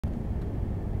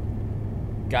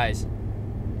Guys,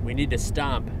 we need to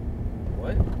stomp.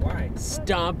 What? Why?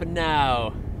 Stomp now.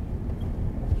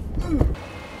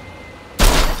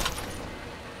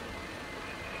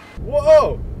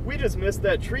 Whoa! We just missed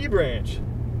that tree branch.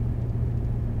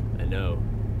 I know.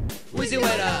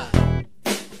 WheezyWaiter!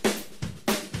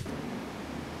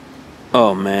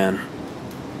 Oh man,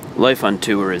 life on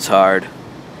tour is hard.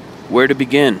 Where to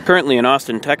begin? Currently in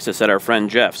Austin, Texas at our friend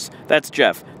Jeff's. That's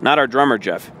Jeff, not our drummer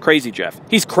Jeff. Crazy Jeff.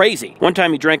 He's crazy. One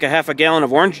time he drank a half a gallon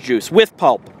of orange juice with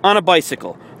pulp on a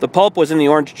bicycle. The pulp was in the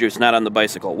orange juice, not on the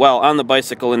bicycle. Well, on the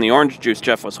bicycle in the orange juice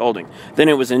Jeff was holding. Then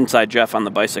it was inside Jeff on the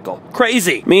bicycle.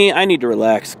 Crazy! Me, I need to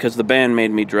relax, because the band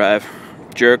made me drive.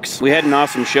 Jerks. We had an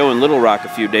awesome show in Little Rock a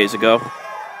few days ago.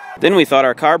 Then we thought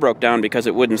our car broke down because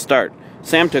it wouldn't start.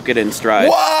 Sam took it in stride.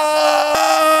 Why?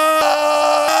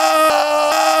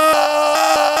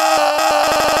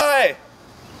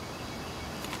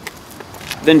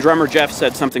 Then drummer Jeff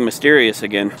said something mysterious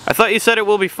again. I thought you said it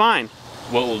will be fine.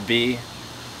 What will be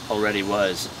already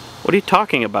was. What are you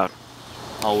talking about?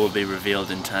 All will be revealed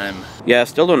in time. Yeah,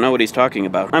 still don't know what he's talking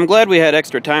about. I'm glad we had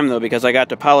extra time though, because I got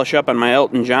to polish up on my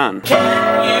Elton John.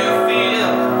 Can you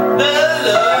feel the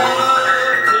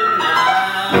love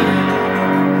tonight?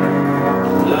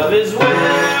 Love is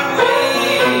where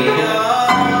we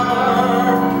are.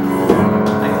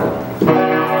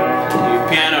 Your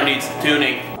piano needs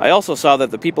tuning. I also saw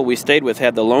that the people we stayed with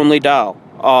had the Lonely Doll.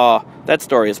 Aw, that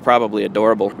story is probably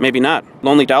adorable. Maybe not.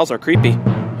 Lonely dolls are creepy.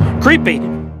 Creepy!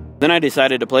 Then I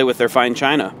decided to play with their fine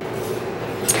china.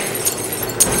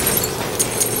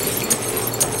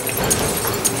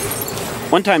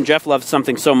 One time Jeff loved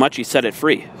something so much he set it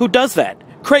free. Who does that?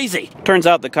 Crazy! Turns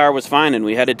out the car was fine and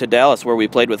we headed to Dallas where we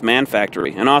played with Man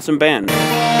Factory, an awesome band.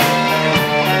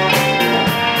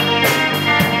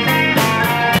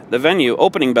 The venue,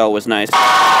 opening bell, was nice.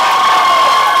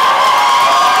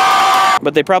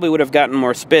 But they probably would have gotten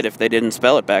more spit if they didn't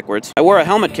spell it backwards. I wore a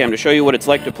helmet cam to show you what it's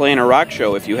like to play in a rock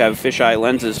show if you have fisheye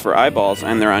lenses for eyeballs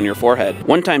and they're on your forehead.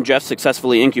 One time Jeff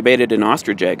successfully incubated an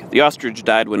ostrich egg. The ostrich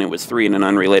died when it was 3 in an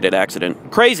unrelated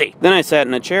accident. Crazy! Then I sat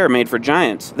in a chair made for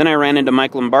giants. Then I ran into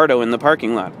Mike Lombardo in the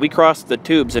parking lot. We crossed the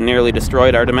tubes and nearly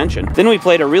destroyed our dimension. Then we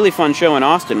played a really fun show in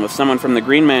Austin with someone from the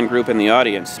Green Man group in the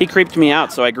audience. He creeped me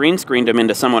out, so I green screened him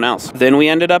into someone else. Then we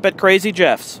ended up at Crazy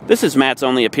Jeff's. This is Matt's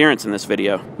only appearance in this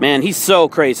video. Man, he's so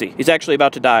crazy. He's actually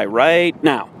about to die right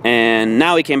now. And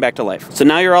now he came back to life. So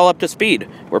now you're all up to speed.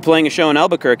 We're playing a show in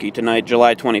Albuquerque tonight,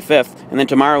 July 25th, and then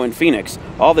tomorrow in Phoenix.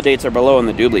 All the dates are below in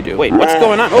the doobly-doo. Wait, what's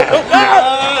going on?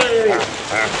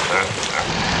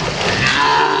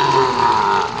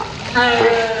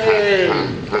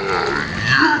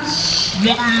 Yes!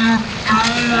 What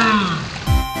are you doing?